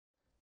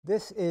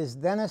This is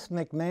Dennis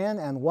McMahon,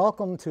 and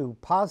welcome to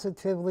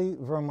Positively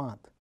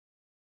Vermont.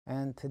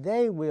 And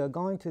today we are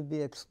going to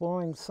be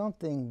exploring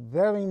something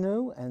very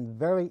new and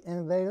very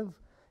innovative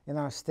in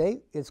our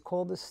state. It's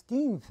called the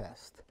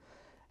steAmfest.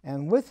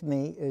 And with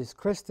me is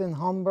Kristin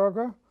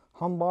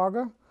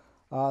Humbargar,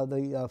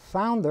 the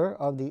founder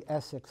of the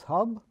Essex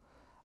Hub,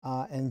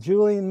 and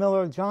Julie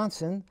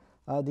Miller-Johnson,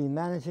 the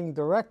managing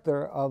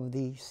director of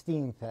the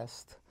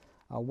steAmfest.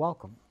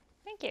 Welcome.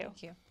 Thank you.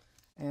 Thank you.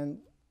 And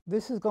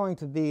this is going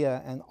to be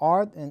an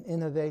art and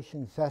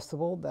innovation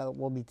festival that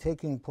will be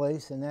taking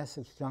place in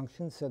Essex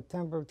Junction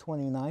September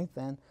 29th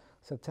and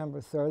September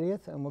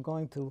 30th, and we're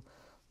going to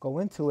go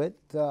into it,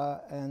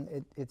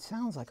 and it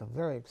sounds like a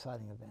very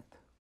exciting event.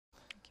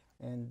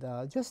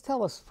 And just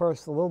tell us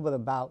first a little bit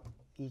about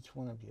each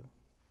one of you.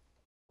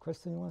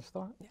 Kristin, you want to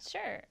start?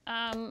 Sure.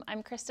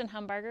 I'm Kristin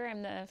Humbargar.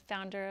 I'm the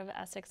founder of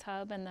Essex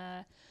Hub and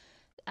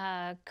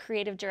the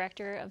creative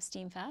director of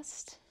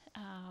steAmfest.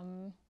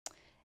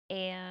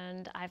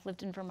 And I've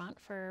lived in Vermont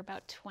for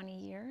about 20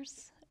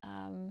 years.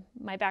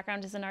 My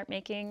background is in art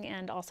making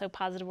and also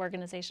positive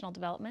organizational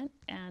development.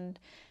 And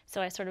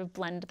so I sort of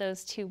blend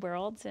those two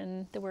worlds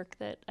in the work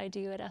that I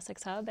do at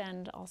Essex Hub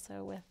and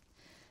also with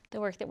the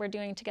work that we're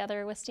doing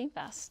together with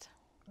steAmfest.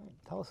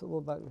 Tell us a little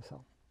about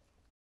yourself.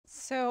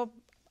 So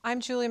I'm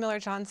Julie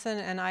Miller-Johnson,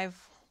 and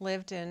I've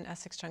lived in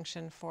Essex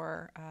Junction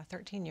for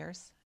 13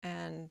 years.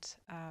 And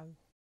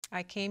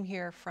I came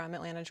here from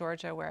Atlanta,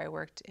 Georgia, where I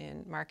worked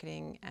in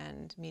marketing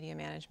and media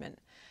management.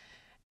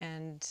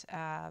 And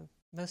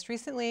most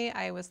recently,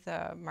 I was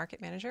the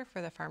market manager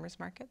for the farmers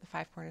market, the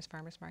Five Corners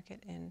Farmers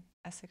Market in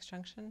Essex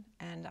Junction.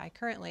 And I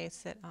currently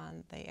sit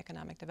on the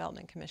Economic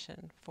Development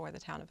Commission for the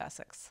town of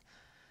Essex.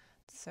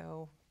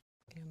 So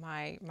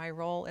my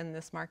role in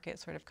this market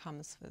sort of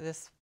comes,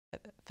 this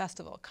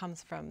festival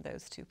comes from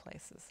those two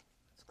places.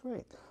 That's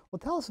great. Well,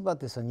 tell us about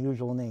this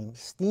unusual name,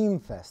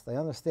 steAmfest. I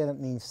understand it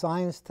means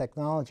science,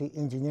 technology,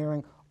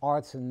 engineering,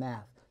 arts, and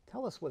math.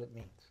 Tell us what it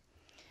means.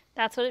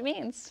 That's what it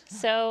means.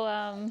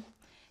 So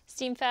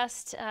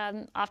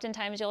steAmfest,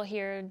 oftentimes you'll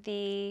hear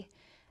the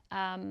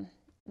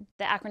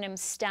acronym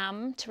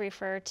STEM to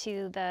refer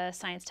to the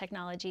science,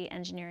 technology,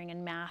 engineering,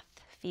 and math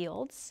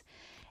fields.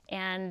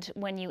 And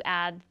when you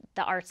add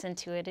the arts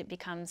into it, it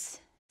becomes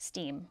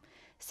STEAM.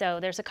 So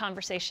there's a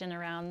conversation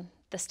around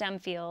the STEM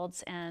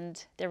fields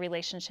and their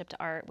relationship to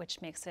art,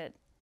 which makes it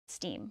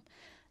STEAM.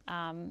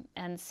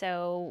 And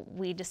so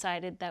we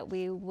decided that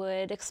we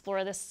would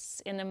explore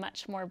this in a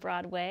much more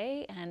broad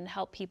way and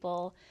help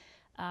people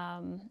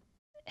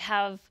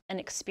have an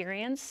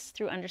experience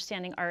through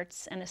understanding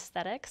arts and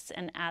aesthetics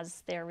and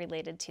as they're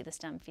related to the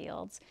STEM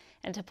fields,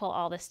 and to pull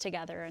all this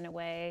together in a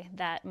way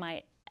that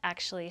might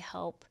actually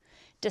help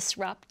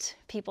disrupt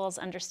people's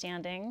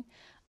understanding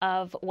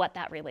of what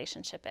that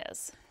relationship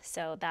is.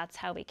 So that's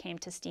how we came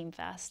to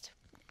steAmfest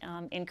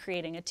in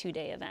creating a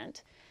two-day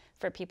event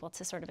for people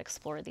to sort of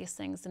explore these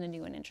things in a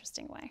new and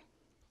interesting way.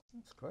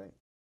 That's great.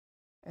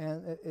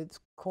 And it's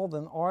called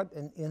an Art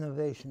and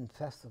Innovation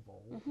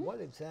Festival. Mm-hmm.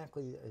 What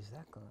exactly is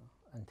that going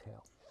to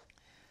entail?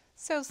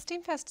 So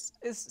steAmfest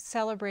is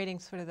celebrating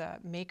sort of the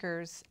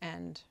makers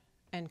and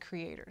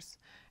creators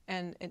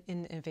and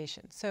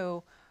innovation.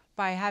 So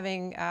by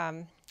having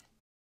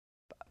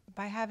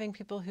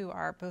people who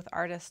are both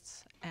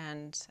artists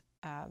and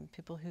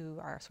people who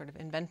are sort of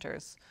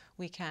inventors,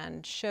 we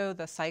can show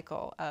the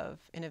cycle of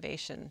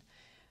innovation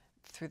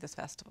through this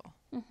festival.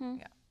 Mm-hmm.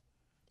 Yeah.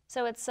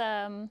 So it's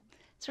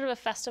sort of a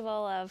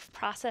festival of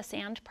process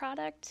and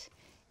product,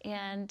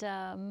 and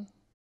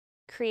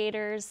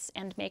creators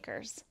and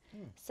makers.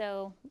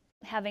 So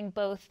having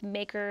both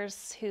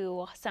makers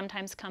who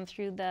sometimes come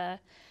through the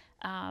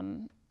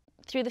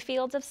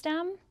fields of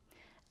STEM,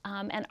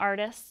 and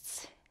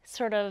artists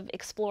sort of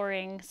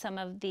exploring some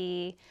of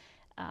the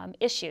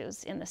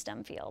issues in the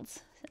STEM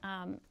fields.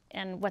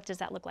 And what does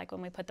that look like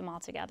when we put them all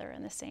together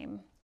in the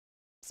same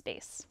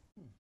space?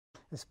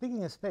 And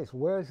speaking of space,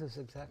 where is this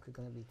exactly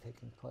going to be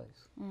taking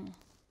place?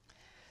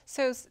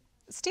 So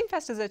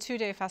steAmfest is a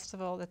two-day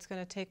festival that's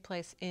going to take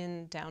place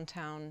in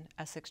downtown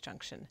Essex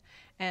Junction.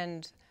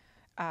 And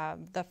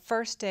the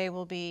first day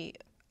will be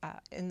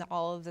in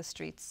all of the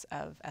streets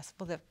of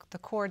the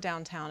core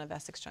downtown of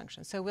Essex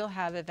Junction. So we'll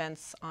have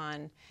events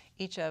on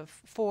each of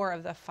 4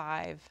 of the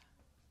 5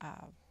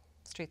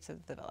 streets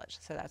of the village.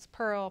 So that's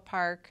Pearl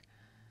Park,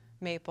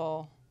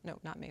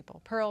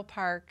 Pearl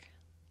Park,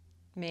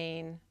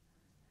 Main,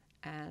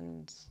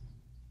 and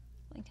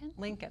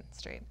Lincoln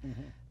Street.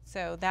 Mm-hmm.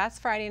 So that's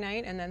Friday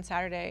night, and then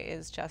Saturday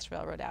is just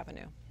Railroad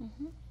Avenue.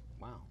 Mm-hmm.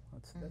 Wow,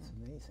 that's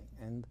amazing.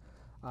 And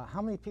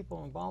how many people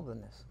are involved in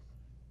this?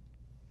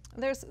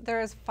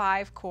 There's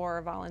 5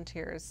 core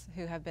volunteers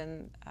who have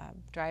been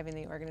driving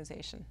the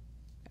organization.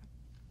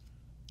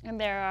 Yeah. And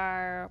there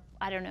are,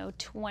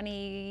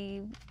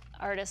 20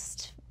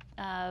 artist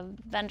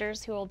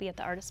vendors who will be at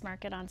the artist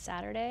market on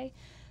Saturday.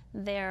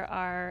 There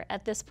are,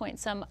 at this point,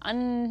 some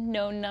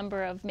unknown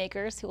number of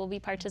makers who will be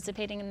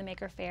participating in the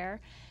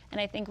maker-faire. And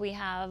I think we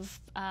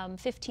have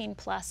 15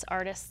 plus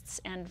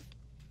artists and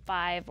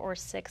 5 or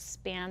 6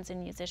 bands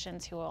and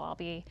musicians who will all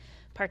be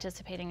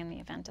participating in the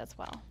event as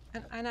well.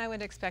 And I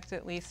would expect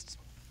at least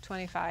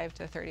 25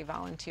 to 30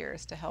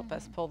 volunteers to help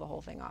us pull the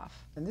whole thing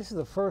off. And this is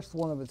the first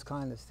one of its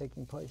kind that's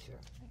taking place here.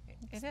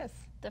 It is.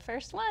 The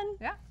first one.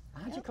 Yeah.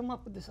 How'd you come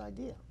up with this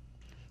idea?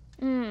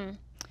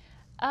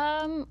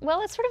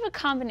 Well, it's sort of a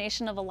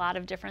combination of a lot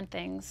of different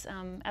things.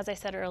 As I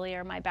said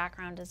earlier, my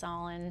background is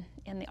all in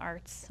the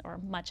arts, or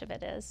much of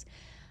it is.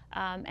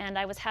 And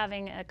I was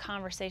having a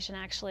conversation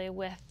actually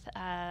with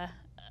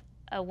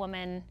a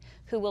woman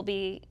who will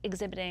be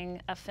exhibiting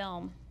a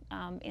film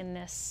in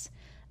this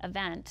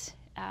event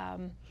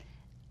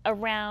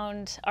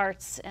around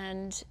arts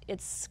and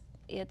its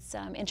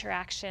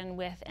interaction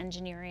with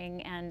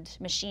engineering and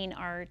machine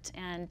art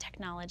and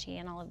technology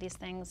and all of these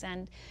things.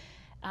 And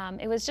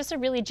it was just a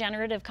really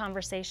generative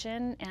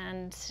conversation.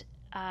 And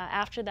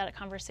after that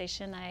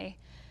conversation, I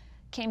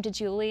came to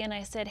Julie and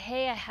I said,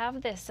 hey, I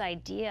have this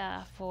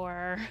idea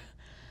for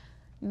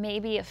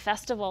maybe a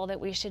festival that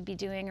we should be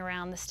doing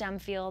around the STEM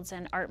fields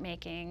and art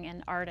making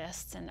and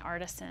artists and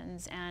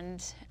artisans.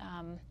 And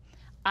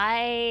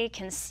I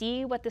can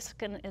see what this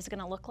is going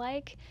to look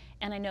like,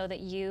 and I know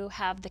that you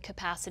have the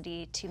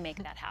capacity to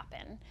make that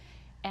happen.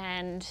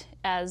 And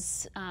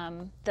as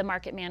the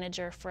market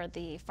manager for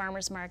the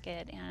farmers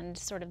market and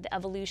sort of the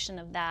evolution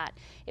of that,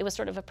 it was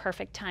sort of a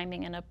perfect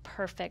timing and a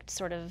perfect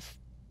sort of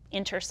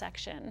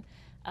intersection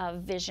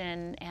of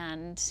vision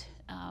and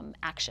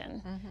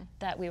action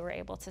that we were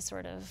able to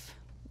sort of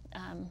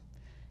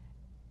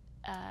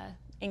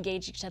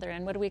engage each other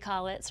in. What do we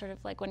call it? Sort of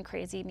like when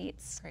crazy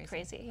meets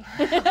crazy.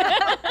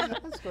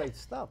 That's great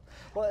stuff.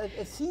 Well,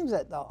 it seems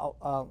that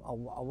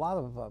a lot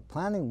of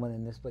planning went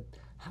in this, but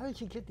how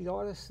did you get the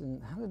artists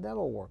and how did that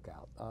all work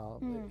out?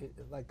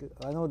 Like,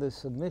 I know there's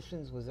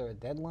submissions. Was there a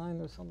deadline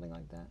or something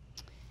like that?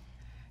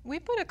 We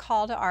put a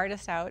call to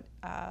artists out,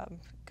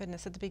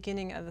 goodness, at the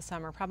beginning of the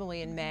summer,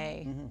 probably in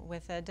May,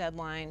 with a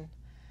deadline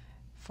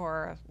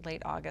for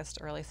late August,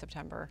 early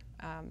September.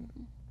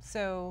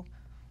 So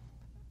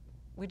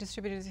we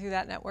distributed through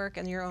that network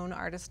and your own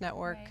artist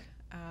network.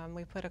 Right.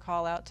 We put a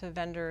call out to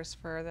vendors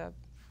for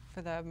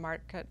the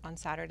market on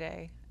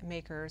Saturday,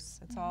 makers.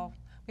 It's all,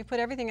 we put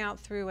everything out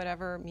through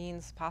whatever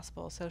means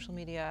possible, social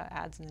media,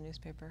 ads in the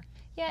newspaper.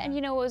 Yeah, and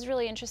you know what was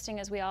really interesting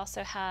is we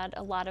also had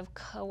a lot of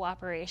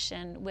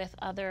cooperation with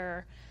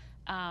other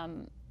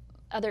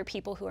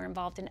people who are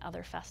involved in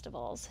other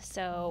festivals.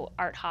 So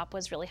Art Hop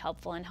was really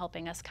helpful in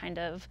helping us kind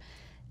of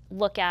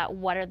look at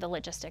what are the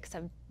logistics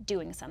of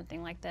doing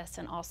something like this,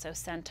 and also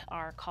sent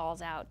our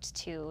calls out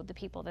to the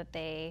people that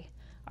they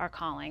are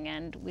calling,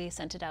 and we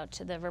sent it out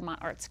to the Vermont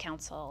Arts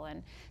Council.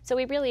 And so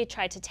we really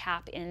tried to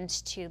tap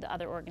into the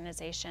other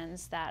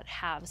organizations that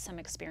have some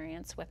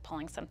experience with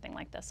pulling something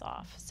like this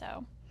off.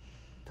 So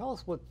tell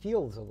us what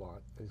fields of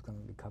art is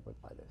going to be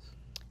covered by this.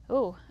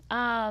 Oh,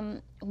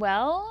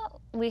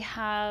 well, we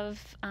have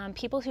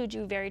people who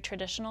do very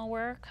traditional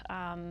work,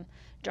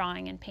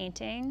 drawing and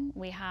painting.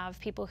 We have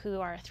people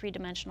who are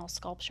three-dimensional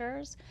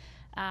sculptures.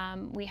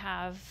 We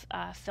have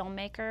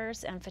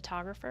filmmakers and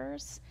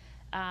photographers,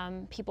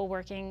 people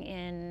working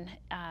in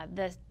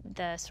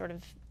the sort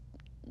of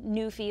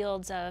new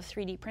fields of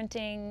 3D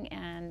printing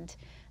and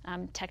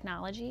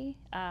technology.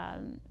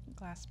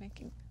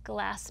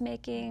 Glass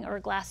making or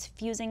glass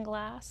fusing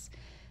glass.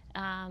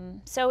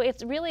 So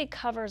it really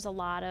covers a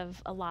lot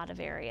of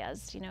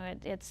areas. You know,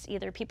 it's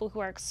either people who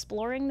are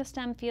exploring the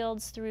STEM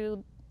fields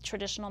through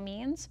traditional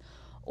means,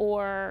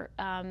 or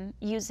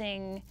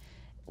using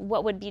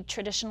what would be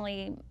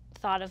traditionally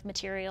thought of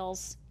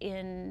materials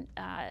in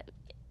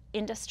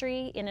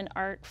industry in an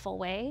artful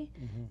way,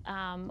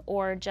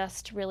 or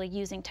just really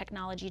using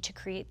technology to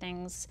create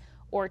things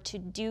or to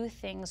do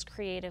things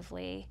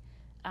creatively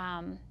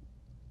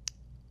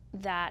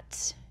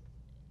that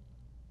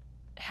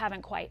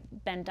haven't quite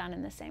been done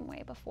in the same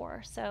way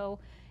before. So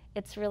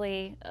it's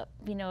really,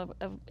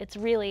 it's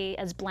really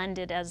as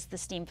blended as the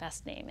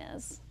steAmfest name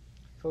is.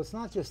 So it's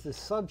not just the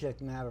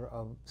subject matter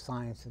of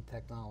science and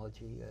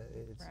technology,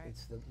 Right.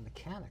 it's the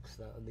mechanics,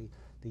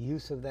 the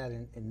use of that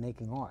in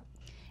making art.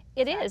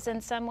 It is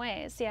in some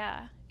ways,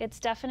 yeah. It's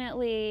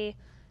definitely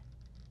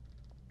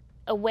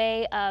a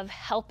way of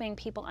helping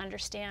people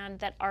understand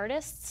that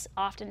artists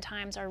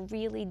oftentimes are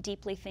really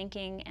deeply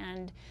thinking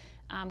and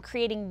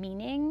creating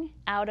meaning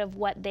out of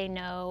what they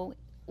know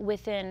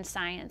within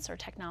science or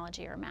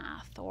technology or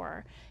math,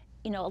 or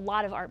a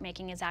lot of art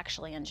making is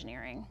actually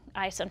engineering.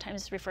 I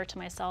sometimes refer to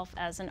myself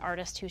as an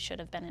artist who should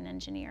have been an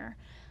engineer.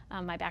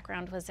 My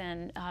background was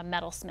in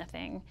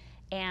metalsmithing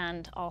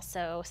and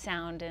also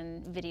sound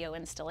and video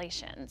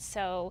installation.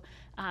 So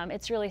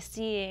it's really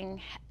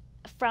seeing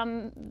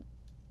from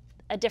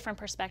a different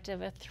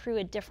perspective, through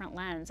a different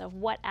lens of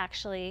what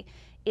actually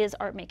is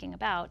art making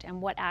about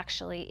and what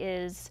actually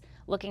is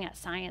looking at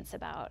science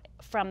about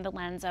from the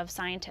lens of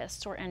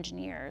scientists or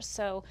engineers.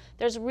 So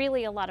there's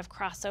really a lot of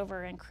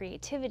crossover and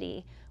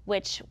creativity,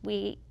 which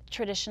we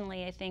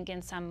traditionally, I think,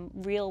 in some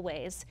real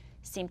ways,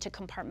 seem to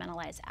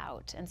compartmentalize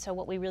out. And so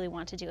what we really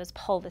want to do is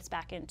pull this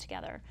back in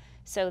together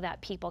so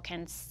that people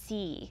can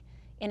see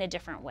in a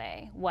different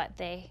way, what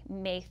they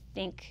may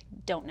think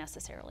don't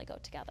necessarily go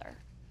together.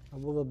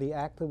 Will there be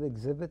active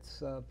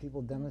exhibits,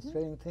 people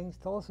demonstrating things?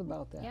 Tell us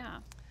about that. Yeah.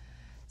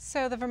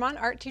 So the Vermont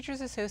Art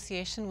Teachers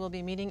Association will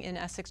be meeting in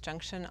Essex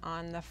Junction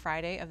on the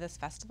Friday of this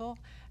festival,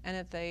 and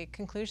at the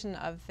conclusion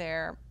of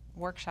their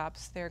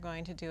workshops, they're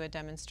going to do a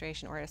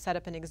demonstration or set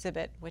up an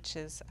exhibit, which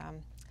is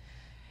an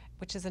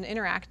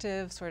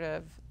interactive sort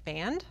of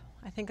band.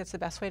 I think that's the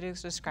best way to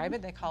describe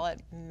it. They call it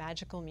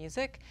magical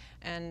music,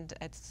 and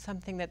it's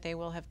something that they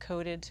will have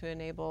coded to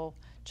enable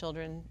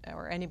children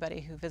or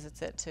anybody who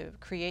visits it to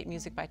create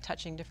music by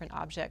touching different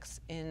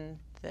objects in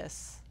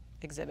this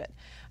exhibit.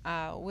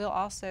 We'll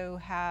also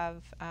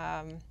have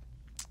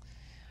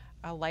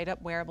a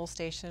light-up wearable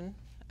station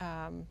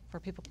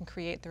where people can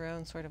create their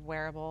own sort of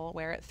wearable,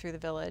 wear it through the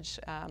village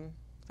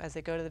as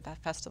they go to the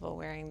festival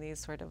wearing these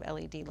sort of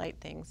LED light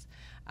things.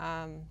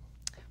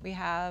 We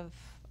have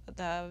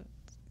the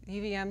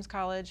UVM's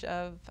College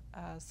of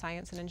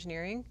Science and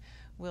Engineering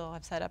will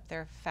have set up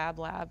their Fab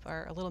Lab,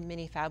 or a little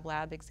mini Fab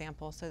Lab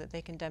example, so that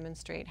they can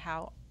demonstrate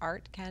how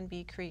art can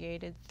be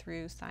created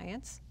through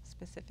science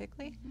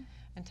specifically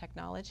and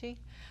technology.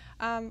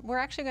 We're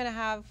actually going to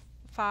have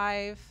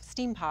 5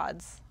 STEAM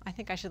pods. I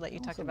think I should let you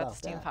talk about the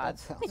STEAM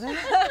pods. That sounds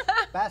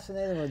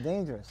fascinating or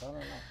dangerous, I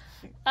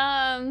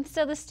don't know.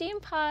 So the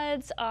STEAM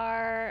pods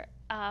are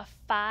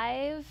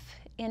 5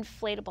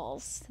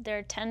 inflatables.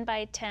 They're 10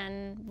 by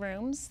 10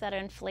 rooms that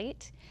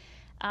inflate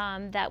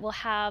that will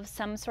have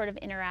some sort of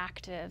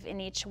interactive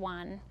in each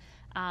one.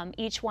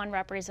 Each one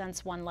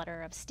represents one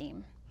letter of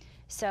STEAM.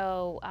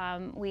 So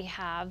we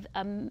have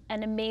an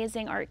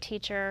amazing art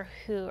teacher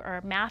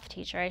or math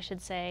teacher, I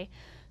should say,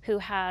 who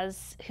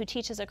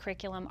teaches a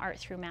curriculum, Art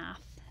Through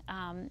Math,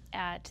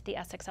 at the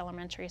Essex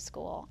Elementary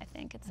School. I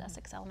think it's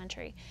Essex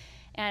Elementary.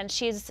 And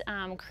she's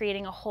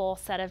creating a whole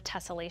set of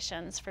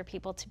tessellations for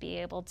people to be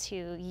able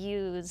to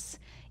use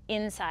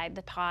inside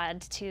the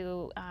pod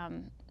to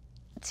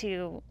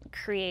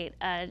create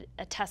a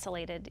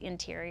tessellated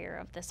interior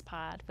of this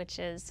pod, which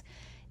is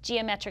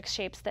geometric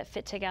shapes that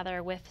fit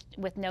together with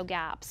no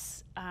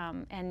gaps,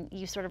 and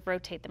you sort of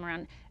rotate them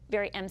around.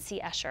 Very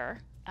M.C. Escher,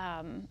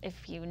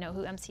 if you know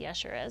who M.C.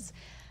 Escher is.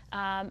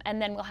 And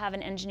then we'll have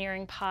an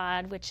engineering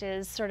pod, which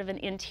is sort of an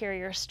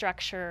interior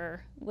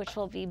structure which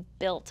will be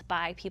built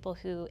by people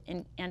who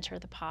enter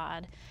the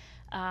pod.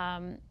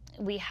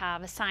 We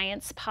have a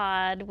science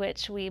pod,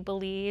 which we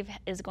believe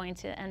is going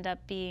to end up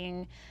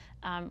being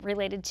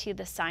related to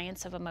the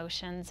science of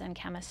emotions and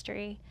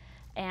chemistry.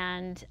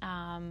 And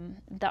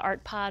the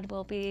art pod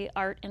will be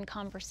art and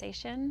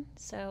conversation,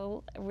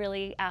 so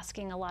really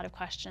asking a lot of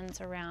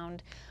questions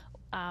around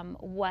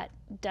what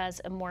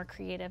does a more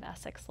creative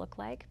Essex look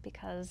like,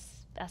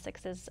 because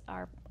Essex is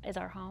our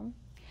home.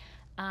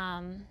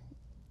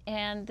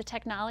 And the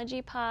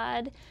technology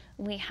pod,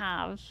 we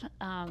have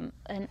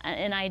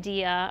an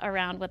idea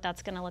around what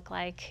that's going to look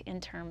like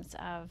in terms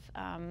of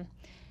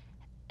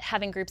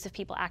having groups of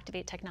people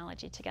activate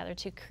technology together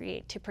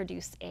to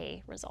produce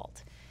a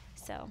result.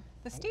 So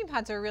the STEAM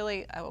pods are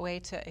really a way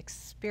to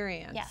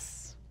experience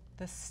yes.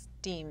 the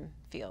STEAM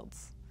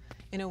fields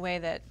in a way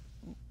that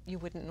you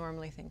wouldn't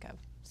normally think of.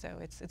 So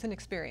it's an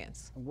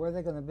experience. And where are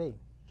they going to be?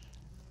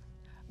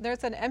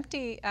 There's an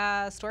empty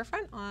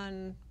storefront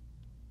on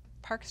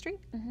Park Street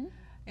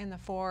in the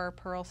 4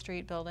 Pearl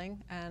Street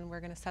building, and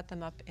we're going to set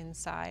them up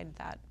inside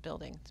that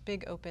building. It's a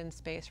big open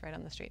space right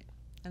on the street,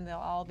 and they'll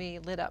all be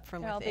lit up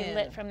from within. They'll be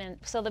lit from in,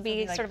 so there'll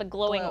be sort of a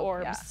glowing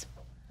orbs. Yeah.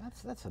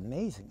 That's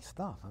amazing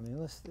stuff. I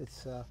mean, it's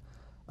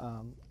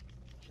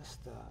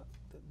just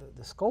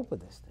the scope of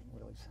this thing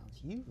really sounds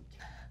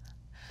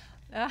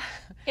huge.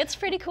 It's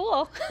pretty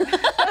cool.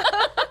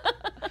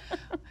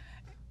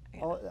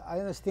 Well, I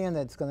understand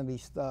that it's going to be,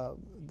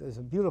 there's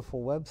a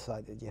beautiful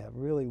website that you have,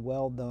 really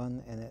well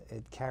done, and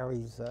it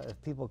carries,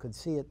 if people could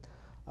see it,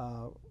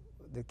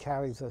 it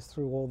carries us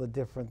through all the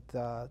different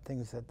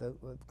things that the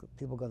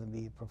people are going to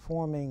be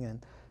performing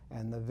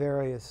and the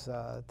various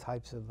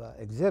types of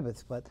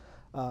exhibits. But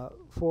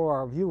for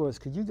our viewers,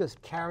 could you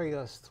just carry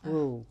us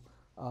through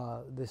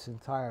this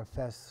entire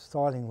fest,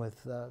 starting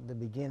with the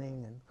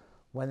beginning, and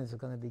when is it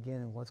going to begin,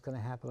 and what's going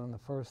to happen on the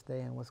first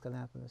day, and what's going to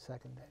happen the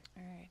second day?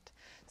 All right.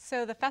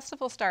 So the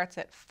festival starts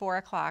at 4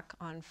 o'clock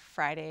on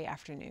Friday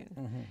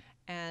afternoon.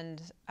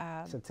 And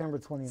September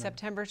 29th.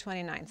 September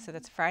 29th. So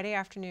that's Friday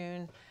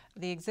afternoon.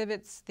 The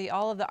exhibits,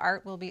 all of the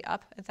art will be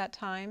up at that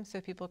time,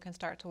 so people can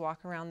start to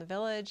walk around the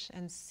village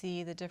and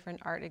see the different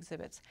art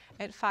exhibits.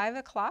 At 5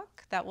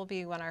 o'clock, that will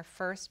be when our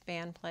first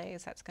band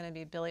plays. That's going to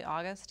be Billy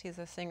August. He's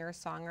a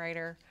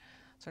singer-songwriter,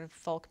 sort of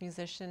folk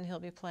musician. He'll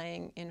be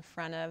playing in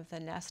front of the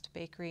Nest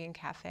Bakery and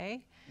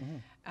Cafe.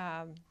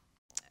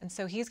 And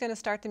so he's going to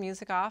start the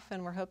music off,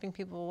 and we're hoping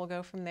people will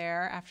go from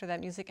there after that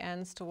music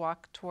ends to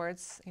walk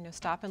towards,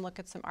 stop and look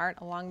at some art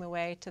along the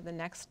way to the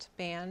next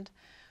band,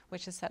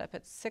 which is set up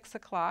at 6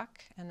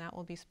 o'clock, and that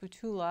will be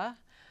Sputula.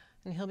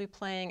 And he'll be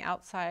playing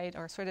outside,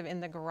 or sort of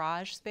in the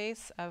garage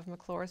space of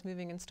McClure's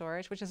Moving and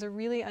Storage, which is a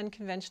really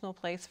unconventional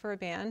place for a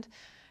band.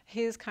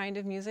 His kind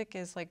of music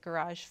is like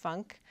garage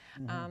funk,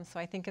 so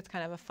I think it's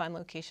kind of a fun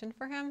location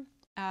for him.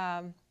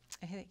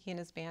 he and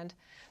his band.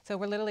 So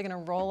we're literally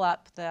going to roll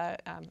up the,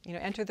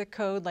 enter the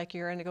code like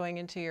you're going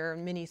into your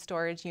mini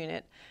storage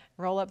unit,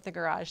 roll up the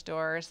garage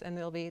doors, and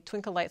there'll be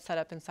twinkle lights set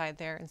up inside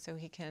there, and so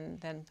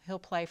he'll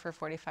play for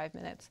 45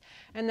 minutes.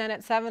 And then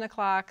at 7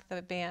 o'clock,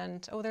 the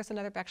band, there's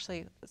another,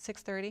 actually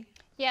 6:30?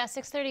 Yeah,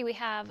 6:30 we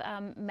have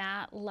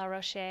Matt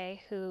LaRoca,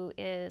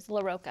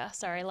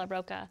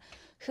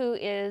 who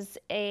is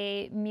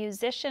a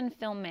musician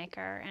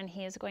filmmaker, and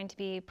he is going to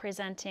be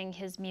presenting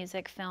his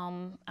music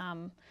film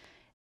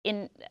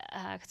in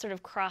sort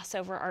of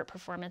crossover art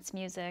performance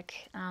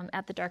music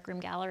at the Darkroom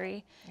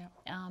Gallery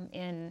on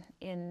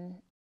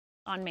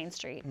Main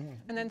Street.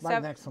 And then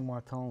right next to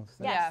Martone's.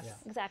 Yes,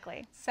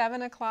 exactly.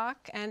 7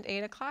 o'clock and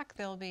 8 o'clock,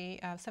 there'll be,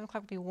 7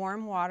 o'clock will be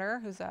Warm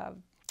Water, who's a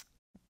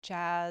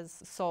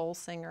jazz soul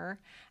singer.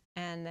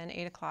 And then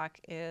 8 o'clock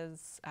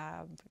is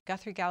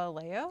Guthrie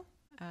Galileo.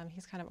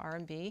 He's kind of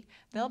R&B.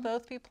 They'll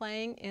both be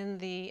playing in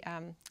the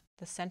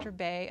center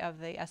bay of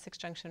the Essex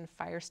Junction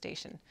fire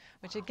station,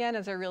 which again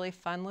is a really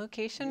fun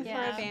location for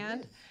a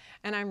band.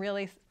 And I'm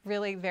really,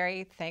 really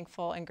very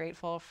thankful and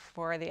grateful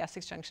for the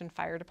Essex Junction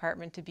Fire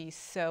Department to be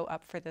so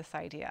up for this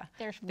idea.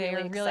 They're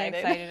really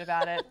excited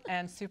about it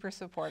and super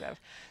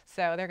supportive.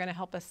 So they're going to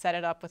help us set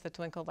it up with the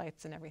twinkle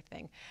lights and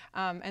everything.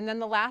 And then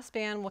the last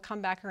band will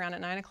come back around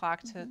at 9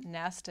 o'clock to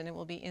Nest, and it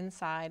will be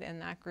inside,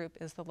 and that group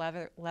is the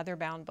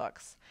Leatherbound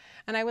Books.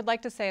 And I would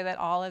like to say that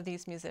all of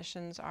these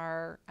musicians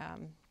are,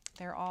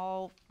 they're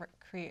all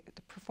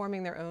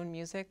performing their own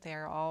music.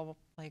 They're all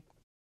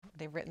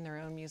they've written their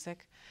own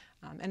music.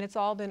 And it's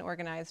all been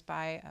organized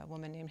by a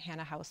woman named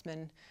Hannah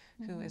Hausman,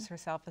 who is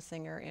herself a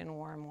singer in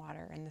Warm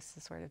Water, and this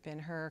has sort of been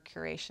her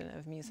curation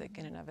of music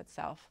in and of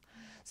itself.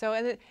 So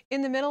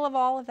in the middle of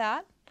all of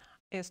that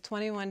is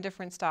 21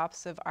 different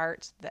stops of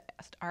art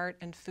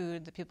and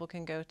food that people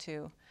can go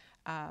to,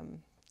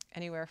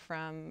 anywhere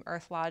from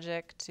Earth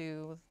Logic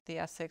to the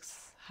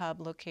Essex Hub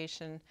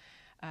location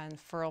and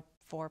for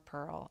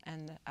Pearl.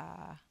 And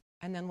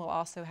then we'll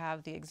also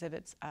have the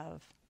exhibits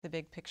of the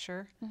Big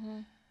Picture,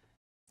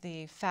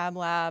 the Fab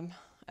Lab,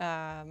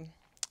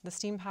 the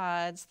steam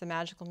pods, the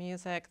magical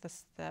music, the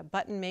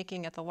button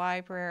making at the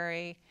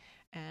library,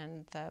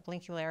 and the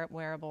Blinky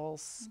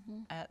wearables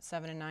at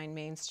 7 and 9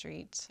 Main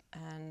Street.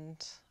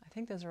 And I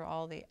think those are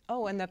all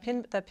and the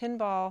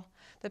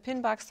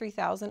Pinbox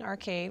 3000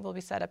 arcade will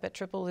be set up at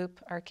Triple Loop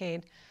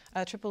Arcade,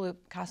 Triple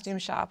Loop Costume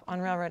Shop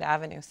on Railroad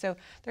Avenue. So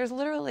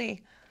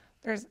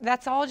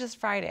that's all just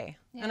Friday.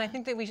 And I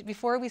think that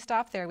before we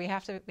stop there, we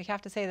have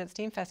to say that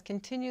steAmfest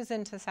continues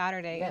into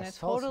Saturday in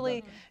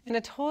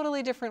a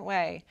totally different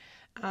way.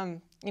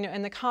 And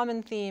the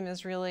common theme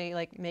is really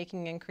like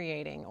making and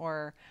creating,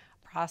 or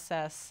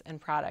process and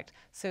product.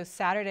 So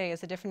Saturday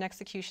is a different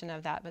execution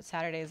of that, but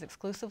Saturday is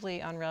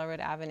exclusively on Railroad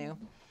Avenue,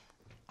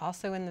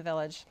 also in the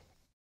Village.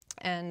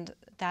 And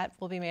that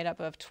will be made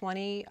up of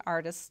 20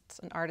 artists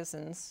and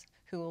artisans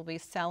who will be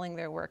selling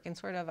their work in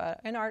sort of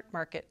an art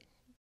market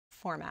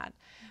format.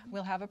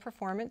 We'll have a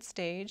performance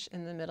stage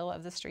in the middle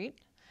of the street,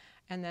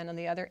 and then on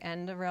the other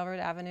end of Railroad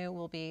Avenue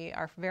will be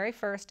our very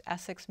first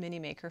Essex Mini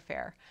Maker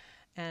Faire.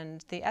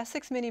 And the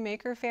Essex Mini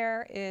Maker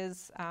Faire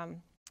is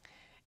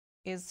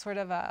sort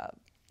of a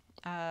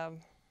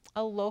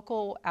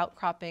local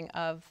outcropping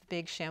of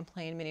big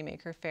Champlain Mini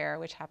Maker Faire,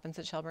 which happens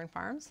at Shelburne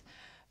Farms.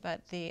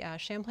 But the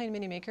Champlain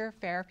Mini Maker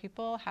Faire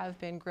people have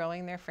been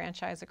growing their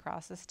franchise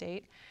across the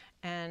state,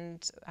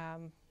 and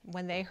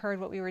when they heard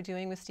what we were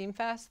doing with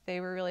steAmfest,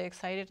 they were really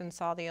excited and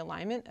saw the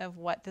alignment of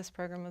what this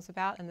program was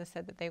about, and they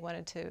said that they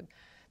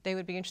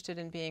would be interested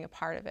in being a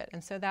part of it.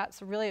 And so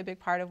that's really a big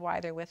part of why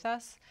they're with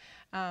us.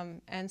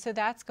 And so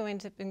that's going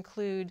to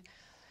include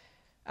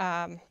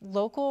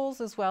locals,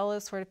 as well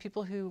as sort of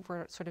people who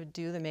sort of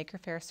do the Maker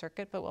Faire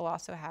circuit, but we'll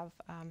also have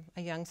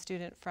a young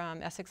student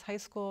from Essex High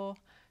School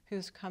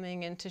who's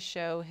coming in to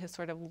show his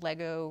sort of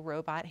Lego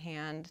robot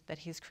hand that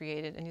he's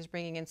created, and he's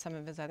bringing in some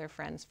of his other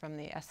friends from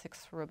the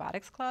Essex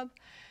Robotics Club.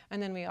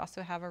 And then we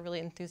also have a really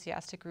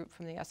enthusiastic group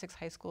from the Essex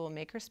High School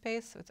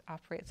Makerspace, which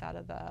operates out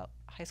of the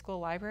high school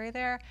library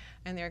there,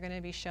 and they're going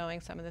to be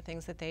showing some of the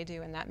things that they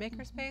do in that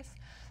makerspace.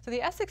 So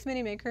the Essex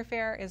Mini Maker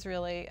Faire is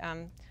really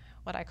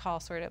what I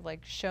call sort of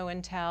like show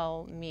and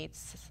tell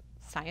meets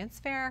science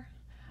fair.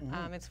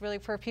 It's really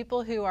for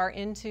people who are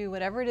into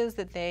whatever it is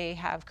that they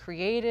have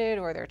created,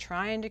 or they're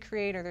trying to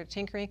create, or they're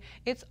tinkering.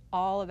 It's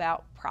all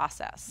about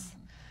process.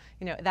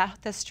 That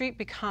the street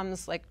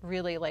becomes like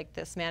really like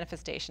this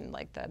manifestation.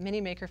 Like the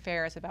Mini Maker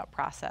Faire is about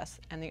process,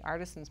 and the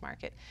Artisans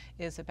Market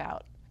is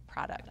about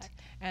product.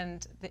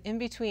 And in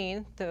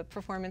between the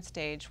performance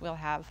stage, we'll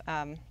have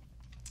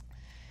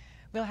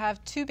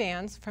 2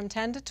 bands from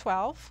 10 to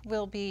 12.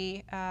 Will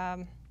be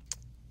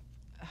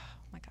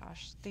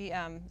the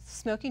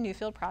Smoky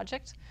Newfield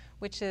Project,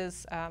 which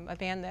is a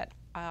band that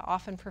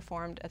often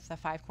performed at the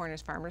Five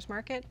Corners Farmers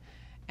Market,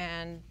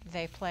 and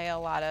they play a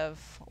lot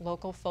of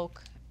local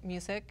folk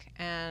music.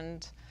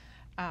 And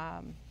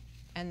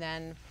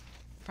then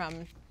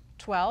from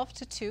 12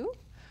 to 2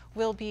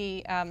 will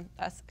be a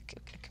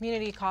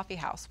community coffee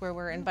house where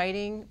we're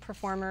inviting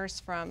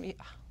performers from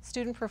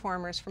student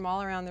performers from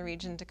all around the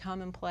region to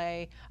come and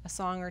play a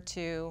song or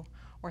two,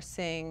 or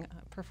sing,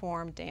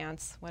 perform,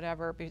 dance,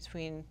 whatever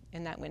in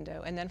that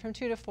window. And then from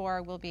 2 to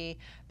 4 will be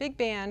a big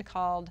band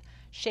called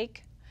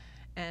Shake.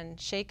 And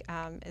Shake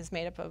is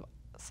made up of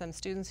some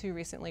students who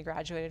recently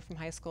graduated from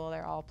high school.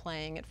 They're all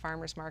playing at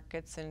farmers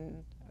markets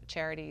and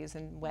charities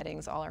and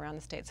weddings all around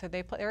the state. So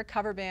they're a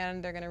cover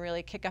band. They're going to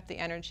really kick up the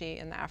energy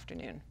in the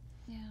afternoon.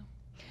 Yeah.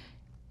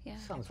 Yeah.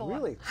 Sounds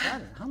really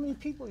exciting. How many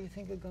people do you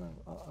think are going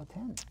to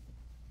attend?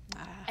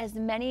 As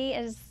many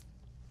as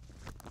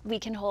we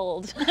can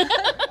hold.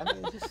 I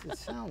mean, it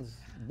sounds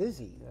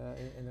busy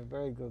in a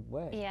very good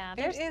way. Yeah,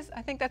 it is.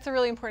 I think that's a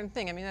really important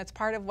thing. I mean, that's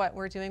part of what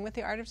we're doing with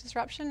the Art of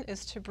Disruption,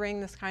 is to bring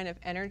this kind of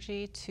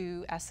energy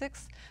to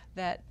Essex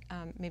that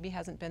maybe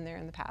hasn't been there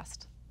in the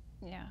past.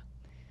 Yeah.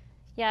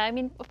 Yeah, I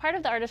mean, part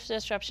of the Art of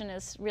Disruption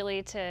is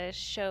really to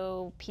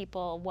show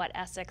people what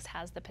Essex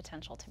has the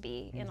potential to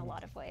be in a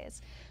lot of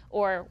ways,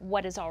 or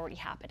what is already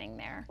happening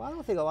there. Well, I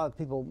don't think a lot of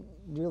people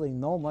really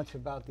know much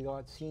about the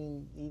art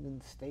scene, even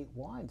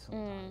statewide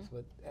sometimes.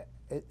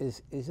 But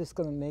is this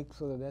going to make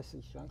sort of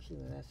Essex Junction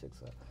and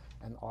Essex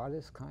an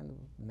artist kind of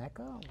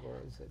mecca,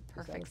 or is it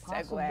Perfect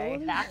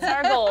segue? That's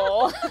our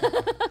goal.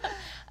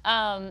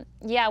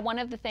 Yeah, one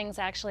of the things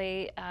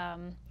actually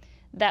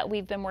that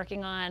we've been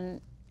working on,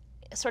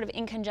 sort of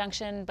in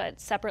conjunction but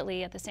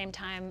separately at the same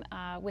time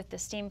with the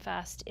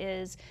steAmfest,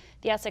 is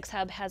the Essex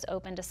Hub has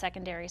opened a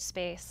secondary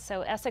space.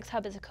 So Essex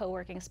Hub is a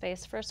co-working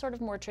space for sort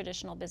of more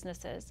traditional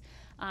businesses,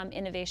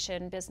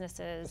 innovation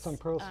businesses. It's on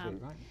Pearl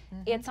Street, right?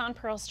 It's on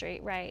Pearl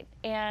Street, right.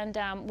 And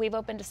we've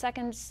opened a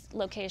second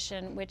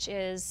location, which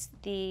is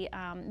the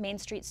Main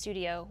Street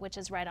Studio, which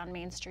is right on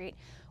Main Street,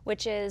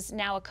 which is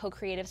now a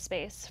co-creative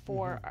space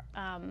for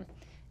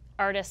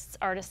artists,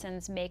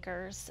 artisans,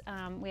 makers.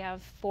 We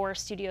have 4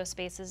 studio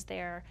spaces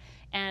there,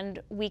 and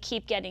we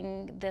keep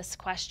getting this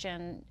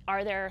question,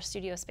 are there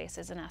studio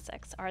spaces in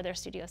Essex? Are there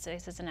studio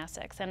spaces in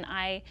Essex? And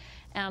I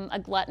am a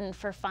glutton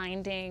for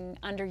finding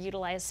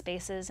underutilized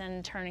spaces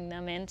and turning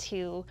them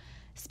into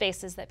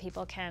spaces that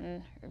people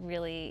can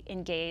really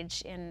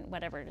engage in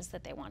whatever it is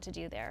that they want to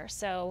do there.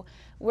 So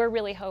we're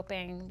really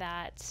hoping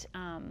that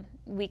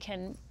we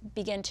can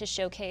begin to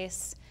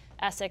showcase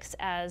Essex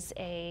as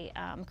a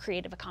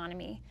creative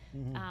economy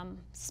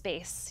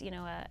space, you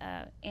know,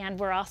 and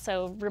we're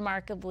also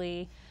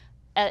remarkably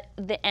at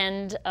the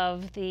end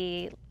of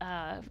the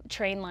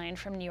train line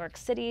from New York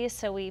City,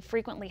 so we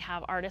frequently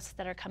have artists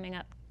that are coming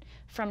up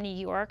from New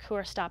York who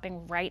are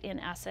stopping right in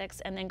Essex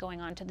and then going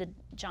on to the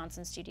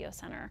Johnson Studio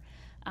Center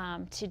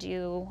to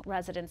do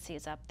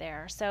residencies up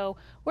there. So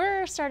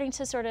we're starting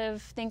to sort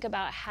of think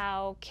about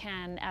how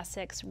can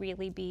Essex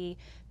really be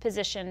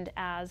positioned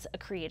as a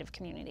creative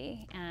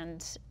community,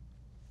 and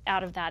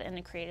out of that in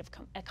the creative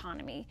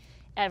economy,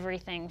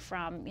 everything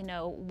from, you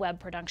know, web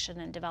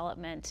production and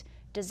development,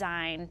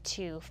 design,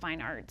 to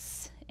fine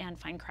arts and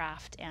fine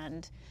craft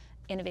and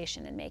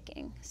innovation and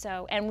making.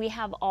 So, and we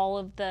have all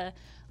of the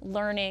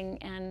learning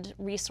and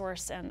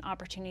resource and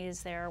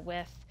opportunities there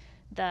with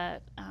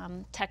the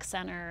tech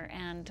center,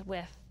 and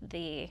with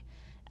the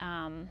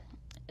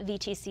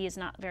VTC is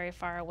not very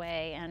far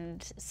away,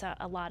 and so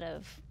a lot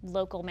of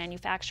local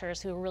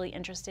manufacturers who are really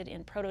interested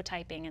in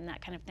prototyping and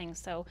that kind of thing.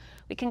 So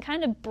we can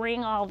kind of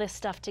bring all this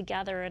stuff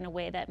together in a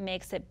way that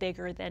makes it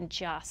bigger than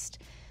just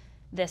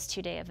this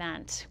 2-day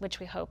event, which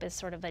we hope is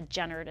sort of a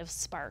generative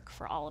spark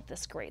for all of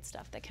this great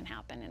stuff that can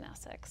happen in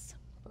Essex.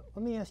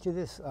 Let me ask you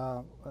this,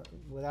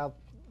 without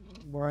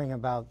worrying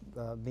about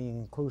being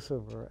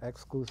inclusive or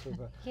exclusive.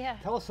 Yeah.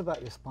 Tell us about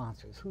your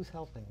sponsors. Who's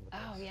helping with this?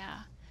 Oh, yeah.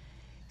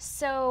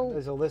 So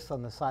there's a list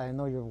on the side. I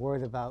know you're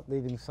worried about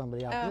leaving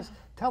somebody out. Just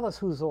tell us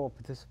who's all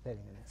participating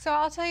in this. So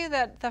I'll tell you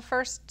that the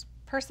first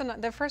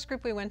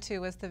group we went to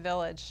was the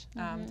Village,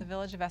 the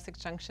Village of Essex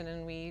Junction,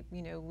 and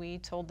we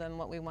told them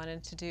what we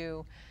wanted to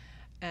do,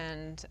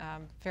 and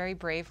very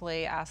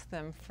bravely asked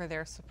them for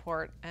their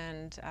support,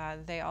 and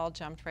they all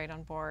jumped right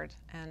on board.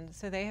 And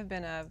so they have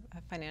been a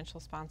financial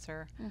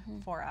sponsor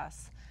for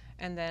us.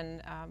 And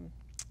then,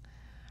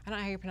 I don't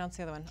know how you pronounce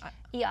the other one.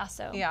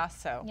 EASO.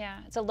 EASO. Yeah,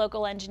 it's a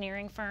local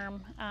engineering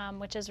firm,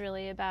 which is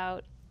really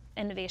about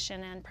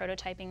innovation and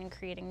prototyping and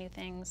creating new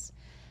things.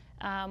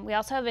 We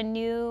also have a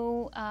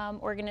new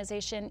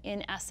organization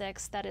in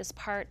Essex that is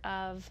part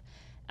of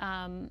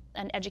an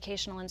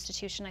educational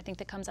institution, I think,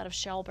 that comes out of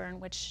Shelburne,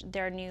 which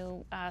their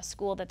new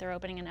school that they're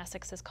opening in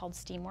Essex is called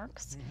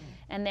STEAmWorks,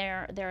 and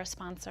they're a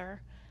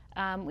sponsor.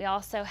 We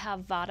also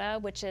have VADA,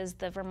 which is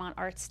the Vermont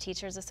Arts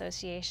Teachers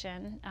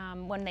Association.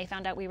 When they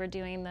found out we were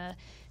doing the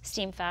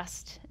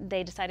steAmfest,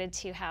 they decided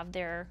to have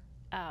their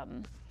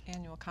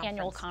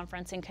annual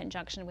conference in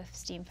conjunction with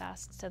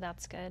steAmfest, so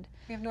that's good.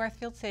 We have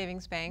Northfield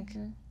Savings Bank,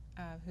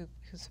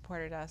 who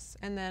supported us,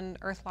 and then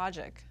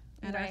EarthLogic.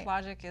 And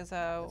EarthLogic is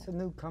it's a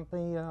new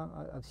company.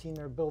 I've seen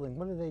their building.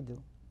 What do they do?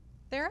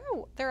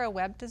 They're a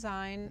web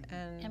design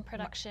and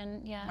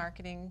production,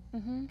 marketing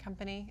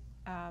company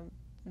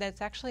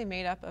that's actually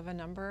made up of a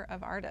number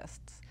of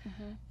artists.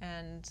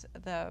 And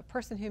the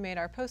person who made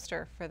our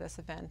poster for this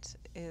event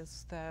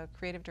is the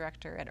creative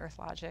director at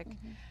EarthLogic.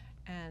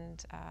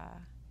 and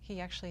he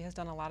actually has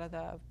done a lot of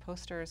the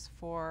posters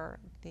for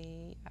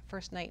the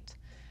first night.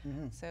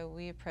 So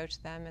we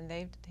approached them, and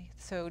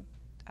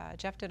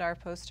Jeff did our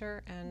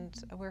poster,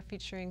 and we're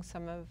featuring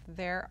some of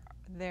their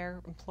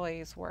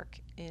employees' work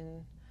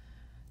in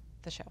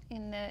the show.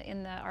 In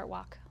the art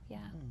walk, yeah.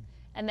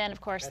 And then,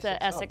 of course, Essex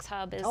the Essex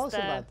Hub is Tell us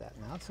about that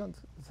now. It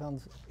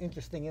sounds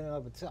interesting in and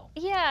of itself.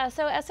 Yeah,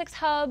 so Essex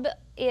Hub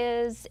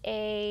is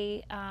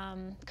a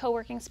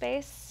co-working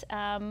space.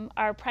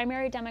 Our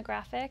primary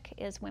demographic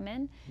is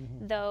women,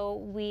 though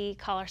we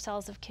call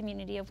ourselves a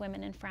community of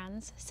women and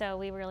friends. So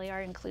we really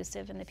are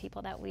inclusive in the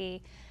people that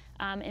we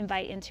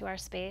invite into our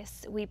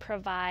space. We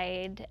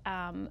provide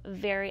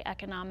very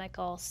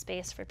economical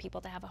space for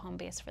people to have a home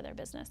base for their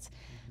business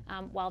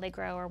while they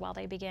grow or while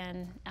they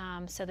begin,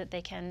 so that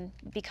they can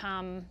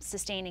become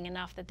sustaining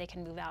enough that they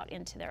can move out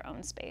into their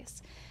own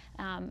space.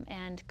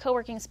 And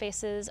co-working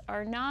spaces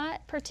are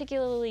not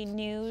particularly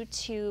new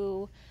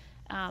to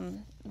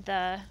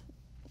the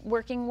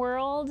working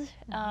world,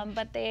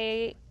 but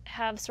they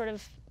have sort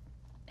of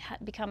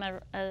become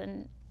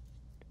a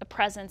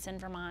presence in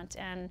Vermont.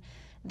 And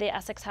the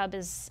Essex Hub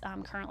is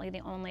currently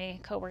the only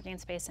co-working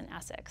space in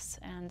Essex,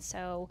 and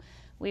so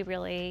we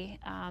really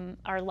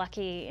are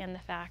lucky in the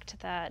fact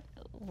that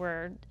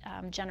we're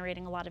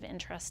generating a lot of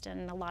interest,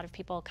 and a lot of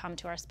people come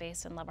to our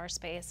space and love our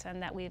space,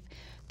 and that we've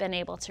been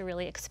able to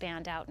really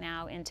expand out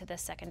now into the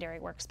secondary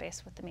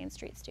workspace with the Main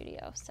Street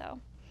Studio. So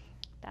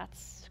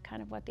that's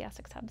kind of what the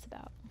Essex Hub's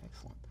about.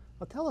 Excellent.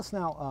 Well, tell us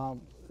now,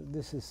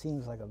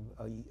 seems like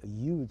a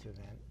huge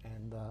event,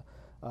 and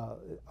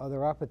are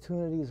there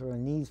opportunities or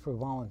needs for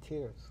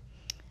volunteers?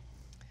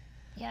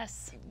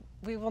 Yes.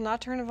 We will not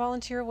turn a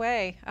volunteer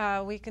away.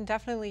 We can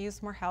definitely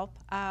use more help.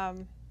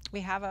 We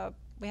have a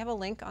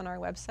link on our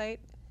website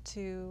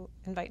to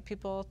invite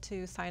people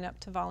to sign up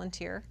to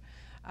volunteer.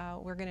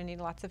 We're going to need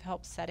lots of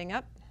help setting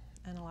up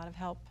and a lot of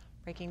help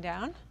breaking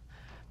down,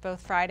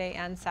 both Friday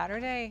and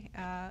Saturday,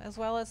 as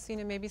well as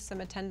maybe some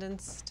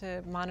attendance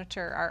to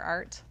monitor our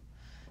art,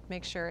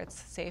 make sure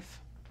it's safe.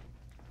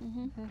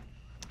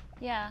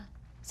 Yeah.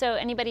 So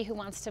anybody who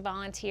wants to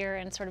volunteer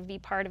and sort of be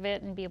part of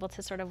it and be able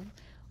to sort of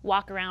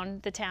walk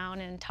around the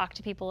town and talk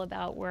to people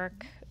about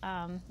work,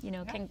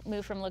 can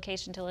move from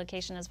location to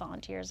location as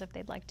volunteers if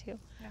they'd like to.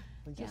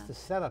 And just the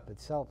setup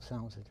itself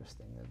sounds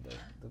interesting.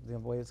 The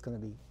way it's going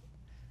to be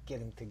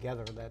getting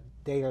together that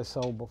day or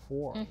so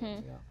before.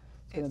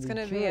 It's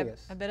going to be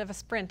a bit of a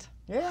sprint.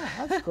 Yeah,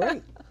 that's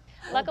great.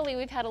 Luckily,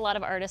 we've had a lot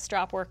of artists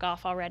drop work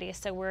off already,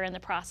 so we're in the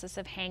process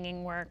of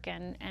hanging work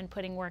and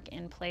putting work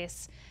in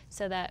place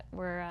so that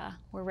we're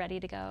ready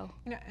to go.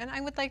 And I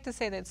would like to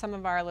say that some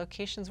of our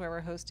locations where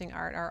we're hosting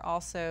art are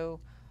also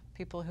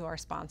people who are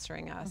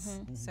sponsoring us.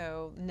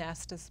 So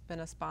Nest has been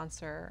a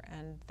sponsor,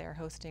 and they're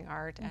hosting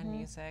art and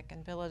music,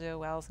 and Villa de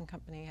Wells and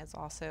Company has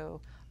also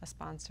a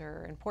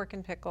sponsor, and Pork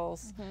and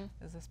Pickles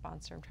is a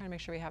sponsor. I'm trying to make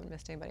sure we haven't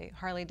missed anybody.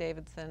 Harley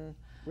Davidson.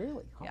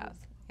 Really? Yes.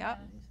 Yep.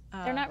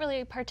 They're not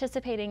really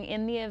participating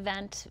in the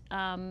event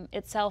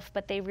itself,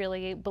 but they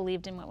really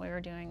believed in what we were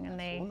doing, and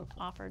they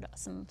offered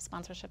some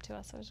sponsorship to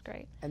us, so it was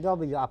great. And there'll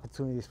be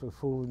opportunities for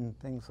food and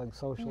things like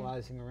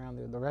socializing around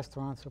there. The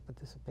restaurants are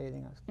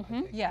participating.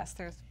 Yes,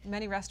 there's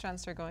many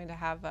restaurants are going to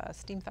have a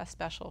steAmfest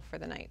special for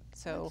the night.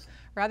 So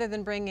rather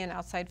than bring in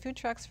outside food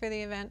trucks for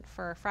the event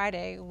for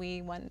Friday,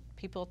 we want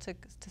people to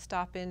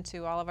stop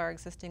into all of our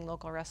existing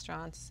local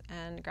restaurants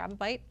and grab a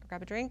bite,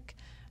 grab a drink,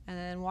 and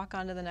then walk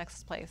on to the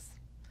next place.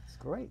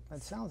 Great.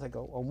 That sounds like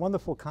a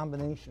wonderful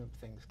combination of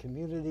things: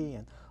 community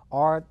and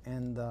art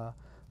and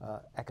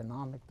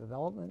economic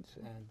development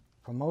and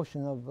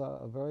promotion of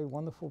a very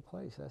wonderful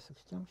place,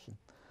 Essex Junction.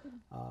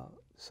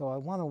 So I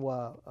want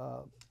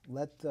to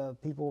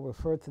let people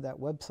refer to that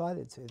website.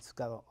 It's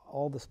got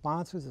all the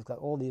sponsors. It's got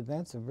all the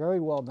events. A very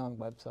well done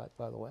website,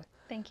 by the way.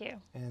 Thank you.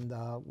 And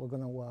we're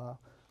going to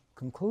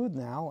conclude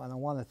now, and I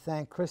want to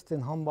thank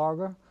Kristin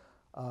Humbargar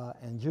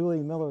and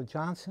Julie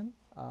Miller-Johnson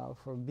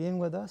for being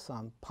with us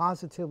on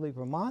Positively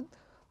Vermont,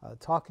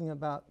 talking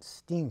about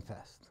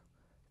steAmfest.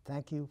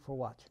 Thank you for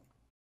watching.